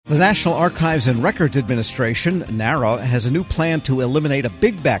The National Archives and Records Administration, NARA, has a new plan to eliminate a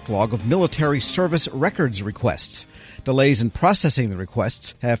big backlog of military service records requests. Delays in processing the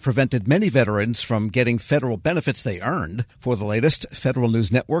requests have prevented many veterans from getting federal benefits they earned. For the latest, Federal News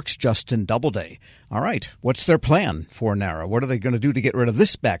Network's Justin Doubleday. All right, what's their plan for NARA? What are they going to do to get rid of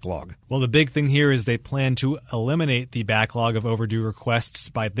this backlog? Well, the big thing here is they plan to eliminate the backlog of overdue requests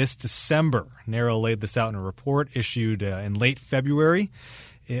by this December. NARA laid this out in a report issued in late February.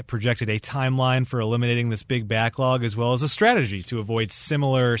 It projected a timeline for eliminating this big backlog as well as a strategy to avoid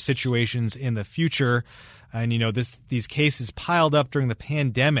similar situations in the future. And, these cases piled up during the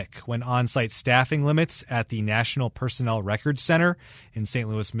pandemic when on-site staffing limits at the National Personnel Records Center in St.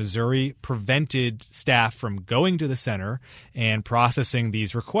 Louis, Missouri, prevented staff from going to the center and processing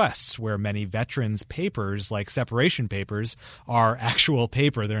these requests, where many veterans' papers, like separation papers, are actual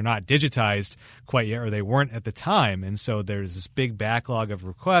paper. They're not digitized quite yet, or they weren't at the time. And so there's this big backlog of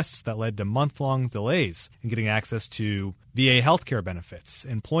requests that led to month-long delays in getting access to VA healthcare benefits,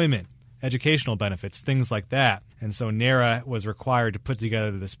 employment, educational benefits, things like that. And so NARA was required to put together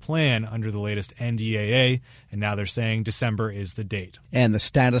this plan under the latest NDAA, and now they're saying December is the date. And the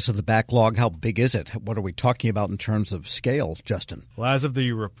status of the backlog, how big is it? What are we talking about in terms of scale, Justin? Well, as of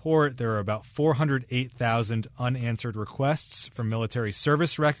the report, there are about 408,000 unanswered requests for military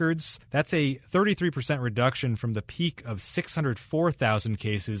service records. That's a 33% reduction from the peak of 604,000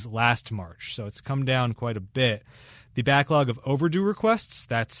 cases last March. So it's come down quite a bit. The backlog of overdue requests,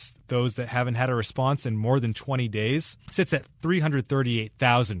 that's those that haven't had a response in more than 20 days, sits at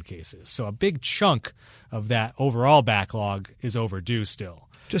 338,000 cases. So a big chunk of that overall backlog is overdue still.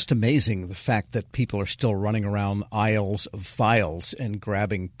 Just amazing, the fact that people are still running around aisles of files and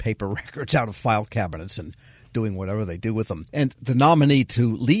grabbing paper records out of file cabinets and doing whatever they do with them. And the nominee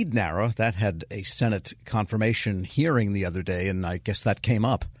to lead NARA, that had a Senate confirmation hearing the other day, and I guess that came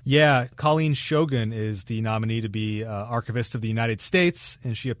up. Yeah, Colleen Shogan is the nominee to be Archivist of the United States,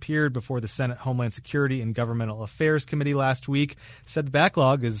 and she appeared before the Senate Homeland Security and Governmental Affairs Committee last week, said the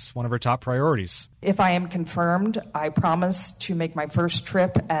backlog is one of her top priorities. If I am confirmed, I promise to make my first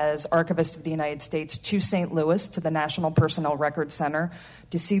trip as Archivist of the United States to St. Louis, to the National Personnel Records Center,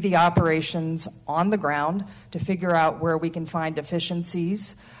 to see the operations on the ground, to figure out where we can find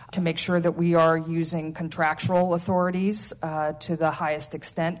efficiencies, to make sure that we are using contractual authorities to the highest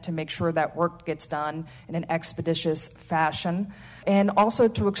extent, to make sure that work gets done in an expeditious fashion, and also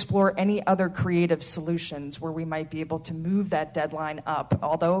to explore any other creative solutions where we might be able to move that deadline up.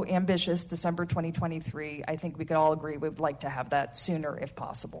 Although ambitious, December 2023, I think we could all agree we would like to have that sooner if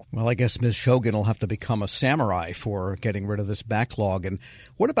possible. Well, I guess Ms. Shogan will have to become a samurai for getting rid of this backlog. And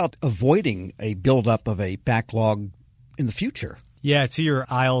what about avoiding a buildup of a backlog in the future? Yeah, to your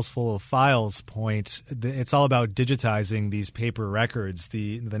aisles full of files point, it's all about digitizing these paper records.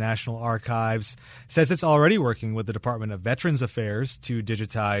 The National Archives says it's already working with the Department of Veterans Affairs to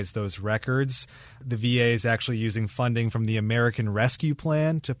digitize those records. The VA is actually using funding from the American Rescue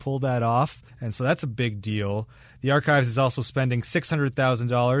Plan to pull that off, and so that's a big deal. The Archives is also spending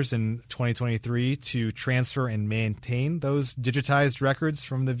 $600,000 in 2023 to transfer and maintain those digitized records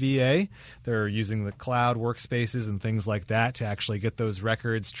from the VA. They're using the cloud workspaces and things like that to actually get those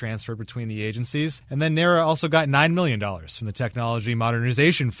records transferred between the agencies. And then NARA also got $9 million from the Technology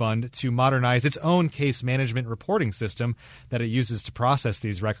Modernization Fund to modernize its own case management reporting system that it uses to process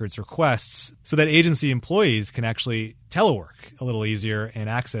these records requests so that agency employees can actually telework a little easier and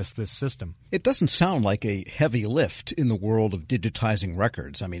access this system. It doesn't sound like a heavy lift in the world of digitizing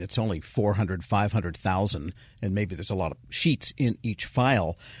records. I mean, it's only 400, 500,000, and maybe there's a lot of sheets in each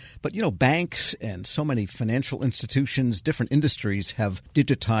file. But, banks and so many financial institutions, different industries have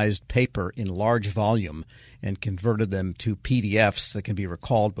digitized paper in large volume and converted them to PDFs that can be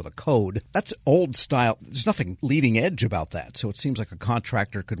recalled with a code. That's old style. There's nothing leading edge about that. So it seems like a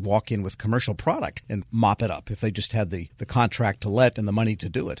contractor could walk in with commercial product and mop it up if they just had the contract to let and the money to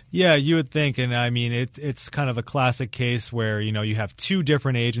do it. Yeah, you would think. And I mean, it's kind of a classic case where, you have two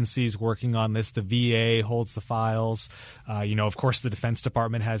different agencies working on this. The VA holds the files. Of course, the Defense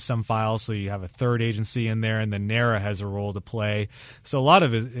Department has some files, so you have a third agency in there, and then NARA has a role to play. So a lot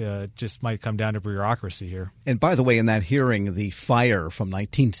of it just might come down to bureaucracy here. And by the way, in that hearing, the fire from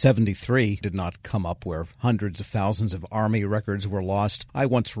 1973 did not come up where hundreds of thousands of Army records were lost. I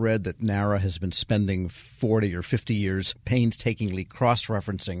once read that NARA has been spending 40 or 50 years painstakingly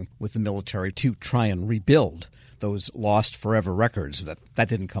cross-referencing with the military to try and rebuild those lost forever records. That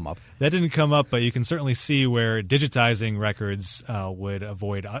didn't come up. That didn't come up, but you can certainly see where digitizing records would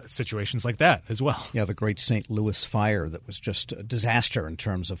avoid situations like that as well. Yeah, the great St. Louis fire that was just a disaster in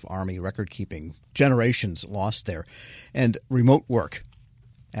terms of Army record keeping. Generations lost there. And remote work.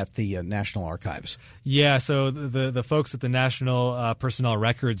 at the National Archives. Yeah, so the folks at the National Personnel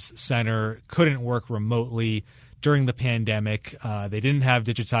Records Center couldn't work remotely during the pandemic. They didn't have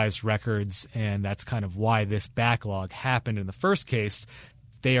digitized records, and that's kind of why this backlog happened in the first case.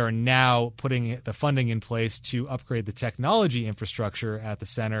 They are now putting the funding in place to upgrade the technology infrastructure at the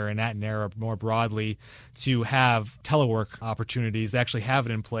center and at NARA more broadly to have telework opportunities. They actually have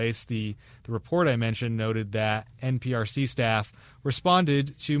it in place. The report I mentioned noted that NPRC staff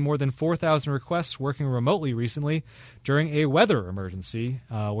responded to more than 4,000 requests working remotely recently during a weather emergency,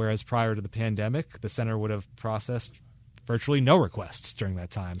 whereas prior to the pandemic, the center would have processed virtually no requests during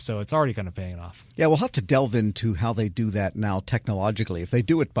that time. So it's already kind of paying off. Yeah, we'll have to delve into how they do that now technologically. If they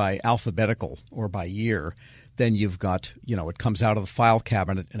do it by alphabetical or by year, then you've got, it comes out of the file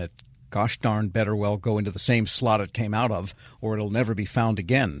cabinet and it gosh darn better well go into the same slot it came out of, or it'll never be found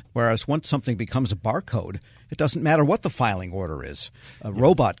again. Whereas once something becomes a barcode, it doesn't matter what the filing order is. A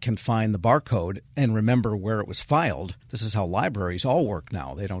robot can find the barcode and remember where it was filed. This is how libraries all work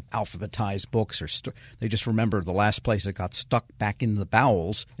now. They don't alphabetize books, or they just remember the last place it got stuck back in the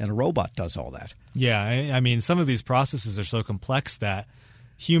bowels, and a robot does all that. Yeah, I mean, some of these processes are so complex that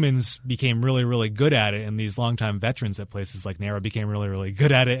humans became really, really good at it, and these longtime veterans at places like NARA became really, really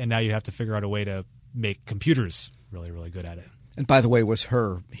good at it, and now you have to figure out a way to make computers really, really good at it. And by the way, was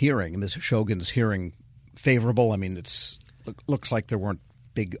her hearing, Ms. Shogan's hearing, favorable? I mean, it looks like there weren't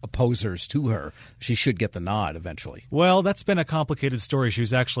big opposers to her. She should get the nod eventually. Well, that's been a complicated story. She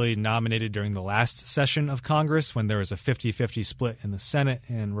was actually nominated during the last session of Congress when there was a 50-50 split in the Senate,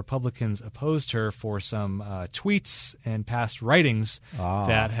 and Republicans opposed her for some tweets and past writings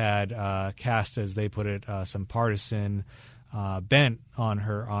that had cast, as they put it, some partisan bent on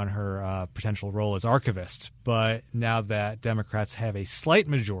her potential role as archivist. But now that Democrats have a slight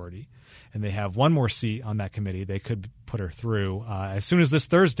majority and they have one more seat on that committee, they could put her through as soon as this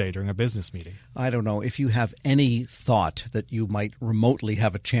Thursday during a business meeting. I don't know. If you have any thought that you might remotely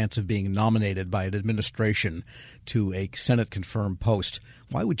have a chance of being nominated by an administration to a Senate-confirmed post,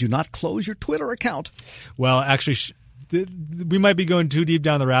 why would you not close your Twitter account? Well, actually, we might be going too deep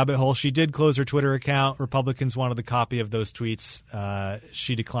down the rabbit hole. She did close her Twitter account. Republicans wanted the copy of those tweets.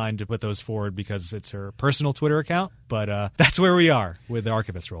 She declined to put those forward because it's her personal Twitter account. But that's where we are with the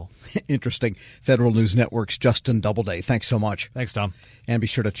archivist role. Interesting. Federal News Network's Justin Doubleday. Thanks so much. Thanks, Tom. And be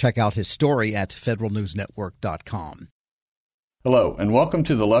sure to check out his story at federalnewsnetwork.com. Hello, and welcome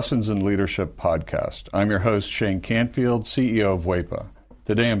to the Lessons in Leadership podcast. I'm your host, Shane Canfield, CEO of WEPA.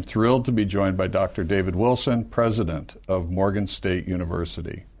 Today, I'm thrilled to be joined by Dr. David Wilson, president of Morgan State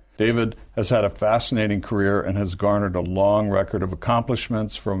University. David has had a fascinating career and has garnered a long record of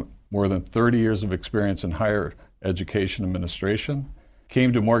accomplishments from more than 30 years of experience in higher education administration.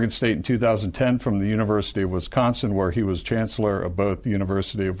 Came to Morgan State in 2010 from the University of Wisconsin, where he was chancellor of both the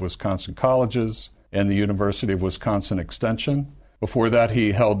University of Wisconsin Colleges and the University of Wisconsin Extension. Before that,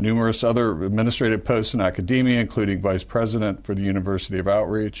 he held numerous other administrative posts in academia, including vice president for the University of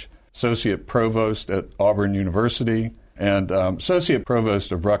Outreach, associate provost at Auburn University, and associate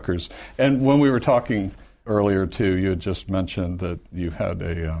provost of Rutgers. And when we were talking earlier, too, you had just mentioned that you had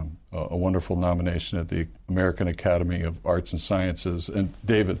a wonderful nomination at the American Academy of Arts and Sciences. And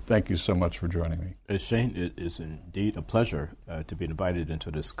David, thank you so much for joining me. Shane, it is indeed a pleasure to be invited into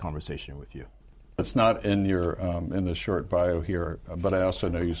this conversation with you. It's not in your in the short bio here, but I also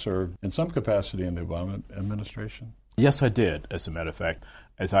know you served in some capacity in the Obama administration. Yes, I did, as a matter of fact.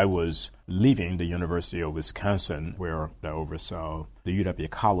 As I was leaving the University of Wisconsin, where I oversaw the UW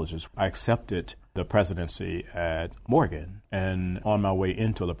colleges, I accepted the presidency at Morgan. And on my way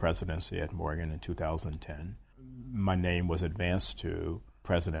into the presidency at Morgan in 2010, my name was advanced to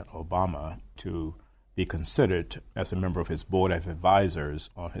President Obama to be considered as a member of his board of advisors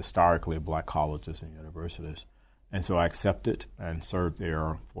on historically black colleges and universities. And so I accepted and served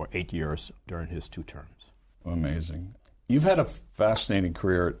there for 8 years during his 2 terms. Amazing. You've had a fascinating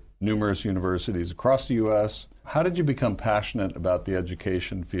career at numerous universities across the U.S. How did you become passionate about the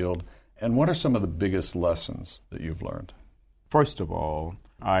education field, and what are some of the biggest lessons that you've learned? First of all,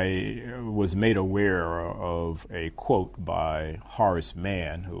 I was made aware of a quote by Horace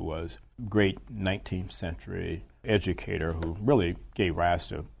Mann, who was a great 19th century educator who really gave rise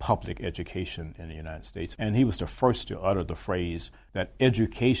to public education in the United States. And he was the first to utter the phrase that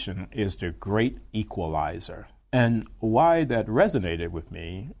education is the great equalizer. And why that resonated with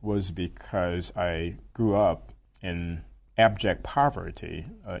me was because I grew up in abject poverty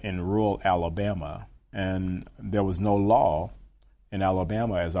in rural Alabama, and there was no law in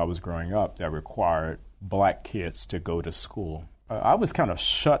Alabama as I was growing up that required black kids to go to school. I was kind of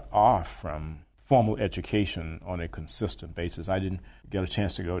shut off from formal education on a consistent basis. I didn't get a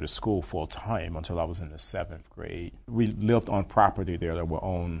chance to go to school full time until I was in the 7th grade. We lived on property there that were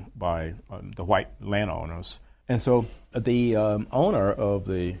owned by the white landowners. And so the owner of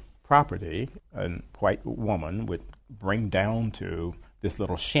the property, a white woman, would bring down to this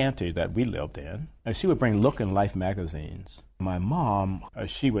little shanty that we lived in, and she would bring Look and Life magazines. My mom,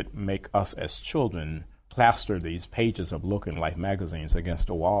 she would make us as children plaster these pages of Look and Life magazines against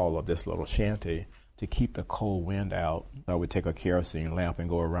the wall of this little shanty to keep the cold wind out. I would take a kerosene lamp and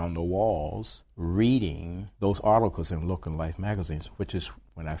go around the walls reading those articles in Look and Life magazines, which is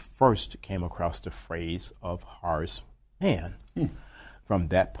when I first came across the phrase of Horace Mann. From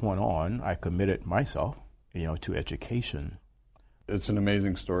that point on, I committed myself, to education. It's an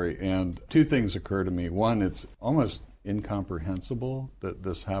amazing story, and two things occur to me. One, it's almost incomprehensible that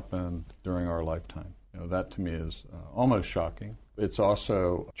this happened during our lifetime. That to me is almost shocking. It's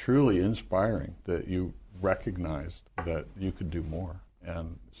also truly inspiring that you recognized that you could do more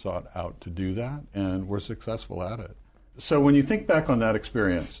and sought out to do that and were successful at it. So when you think back on that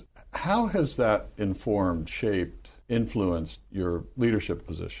experience, how has that informed, shaped, influenced your leadership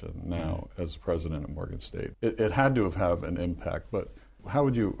position now as president of Morgan State? It had to have an impact, but how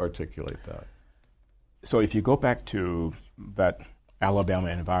would you articulate that? So if you go back to that Alabama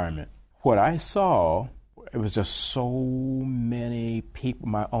environment, what I saw, it was just so many people,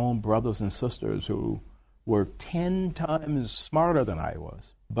 my own brothers and sisters, who were 10 times smarter than I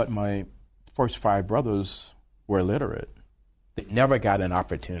was. But my first 5 brothers were illiterate. They never got an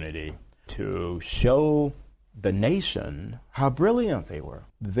opportunity to show the nation how brilliant they were.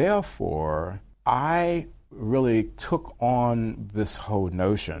 Therefore, I really took on this whole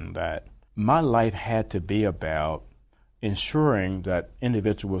notion that my life had to be about ensuring that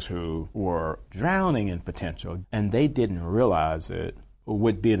individuals who were drowning in potential and they didn't realize it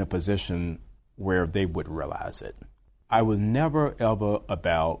would be in a position where they would realize it. I was never ever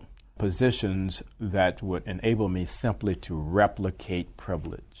about positions that would enable me simply to replicate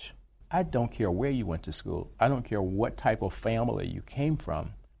privilege. I don't care where you went to school. I don't care what type of family you came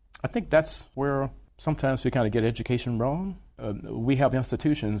from. I think that's where sometimes we kind of get education wrong. We have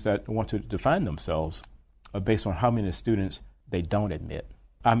institutions that want to define themselves based on how many students they don't admit.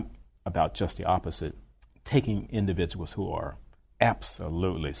 I'm about just the opposite, taking individuals who are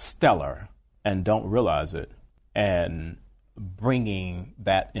absolutely stellar and don't realize it and bringing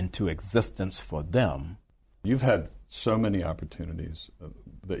that into existence for them. You've had so many opportunities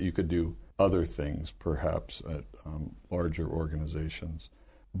that you could do other things, perhaps at larger organizations,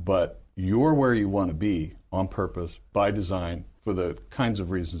 but you're where you want to be on purpose, by design, for the kinds of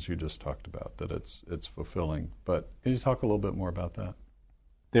reasons you just talked about, that it's fulfilling. But can you talk a little bit more about that?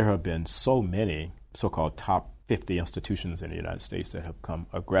 There have been so many so-called top 50 institutions in the United States that have come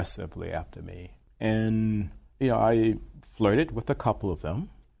aggressively after me. And, I flirted with a couple of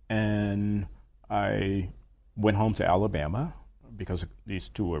them, and I went home to Alabama because these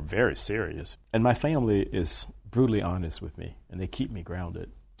two were very serious. And my family is brutally honest with me, and they keep me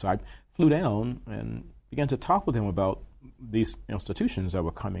grounded. So I flew down and began to talk with them about these institutions that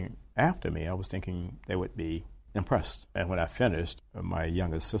were coming after me. I was thinking they would be impressed. And when I finished, my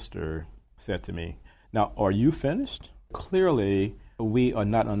youngest sister said to me, "Now, are you finished? Clearly, we are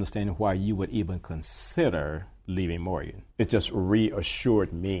not understanding why you would even consider leaving Morgan." It just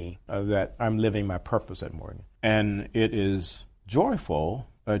reassured me that I'm living my purpose at Morgan. And it is joyful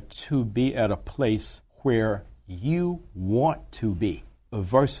to be at a place where you want to be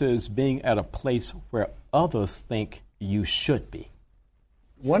versus being at a place where others think you should be.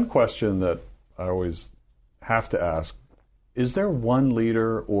 One question that I always have to ask, is there one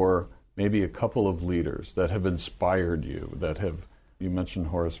leader or maybe a couple of leaders that have inspired you, you mentioned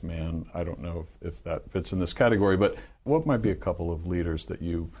Horace Mann, I don't know if that fits in this category, but what might be a couple of leaders that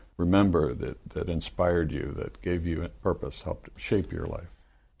you remember that inspired you, that gave you purpose, helped shape your life?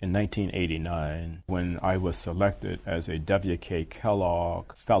 In 1989, when I was selected as a W.K.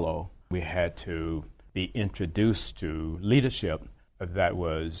 Kellogg Fellow, we had to be introduced to leadership that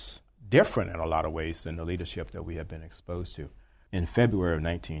was different in a lot of ways than the leadership that we had been exposed to. In February of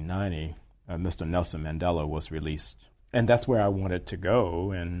 1990, Mr. Nelson Mandela was released. And that's where I wanted to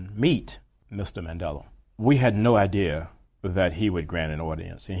go and meet Mr. Mandela. We had no idea that he would grant an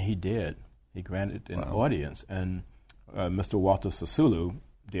audience, and he did. He granted an audience, and Mr. Walter Sisulu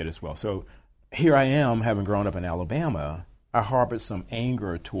did as well. So here I am, having grown up in Alabama. I harbored some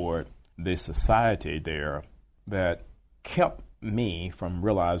anger toward the society there that kept me from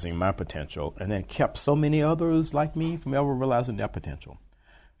realizing my potential and then kept so many others like me from ever realizing their potential.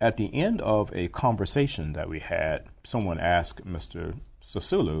 At the end of a conversation that we had, someone asked Mr.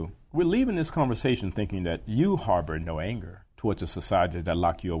 Sisulu, we're leaving this conversation thinking that you harbor no anger towards a society that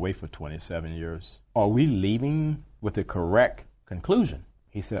locked you away for 27 years. Are we leaving with the correct conclusion?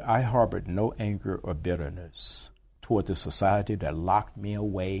 He said, I harbored no anger or bitterness toward the society that locked me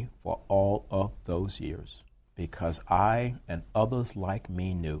away for all of those years, because I and others like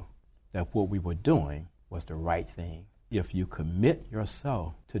me knew that what we were doing was the right thing. If you commit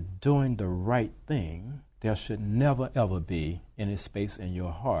yourself to doing the right thing, there should never, ever be any space in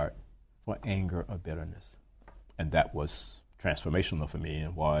your heart for anger or bitterness. And that was transformational for me,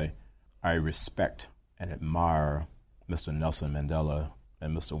 and why I respect and admire Mr. Nelson Mandela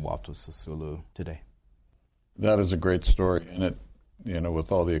and Mr. Walter Sisulu today. That is a great story, and it,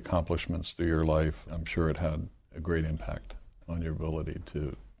 with all the accomplishments through your life, I'm sure it had a great impact on your ability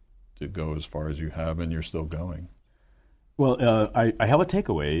to go as far as you have, and you're still going. Well, I have a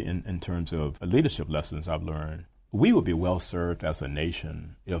takeaway in terms of leadership lessons I've learned. We would be well served as a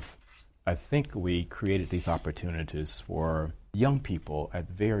nation if I think we created these opportunities for young people at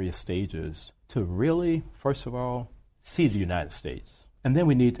various stages to really, first of all, see the United States. And then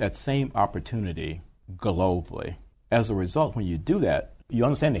we need that same opportunity globally. As a result, when you do that, you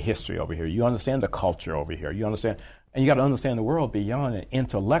understand the history over here, you understand the culture over here, and you got to understand the world beyond an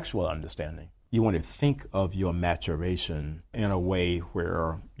intellectual understanding. You want to think of your maturation in a way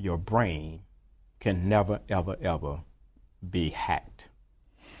where your brain can never, ever, ever be hacked.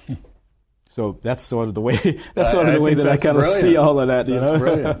 So that's sort of the way. That's sort of the way that I kind of see all of that. That's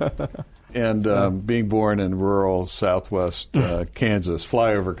brilliant. And being born in rural Southwest Kansas,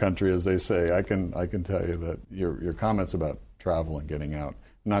 flyover country, as they say, I can tell you that your comments about travel and getting out,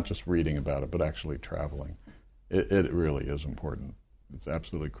 not just reading about it, but actually traveling, it really is important. It's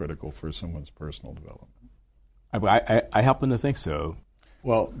absolutely critical for someone's personal development. I happen to think so.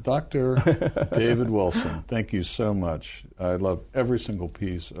 Well, Dr. David Wilson, thank you so much. I love every single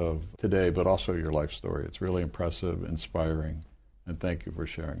piece of today, but also your life story. It's really impressive, inspiring, and thank you for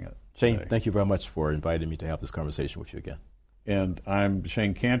sharing it. Shane, today. Thank you very much for inviting me to have this conversation with you again. And I'm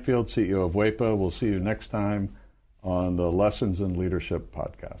Shane Canfield, CEO of WEPA. We'll see you next time on the Lessons in Leadership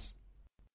podcast.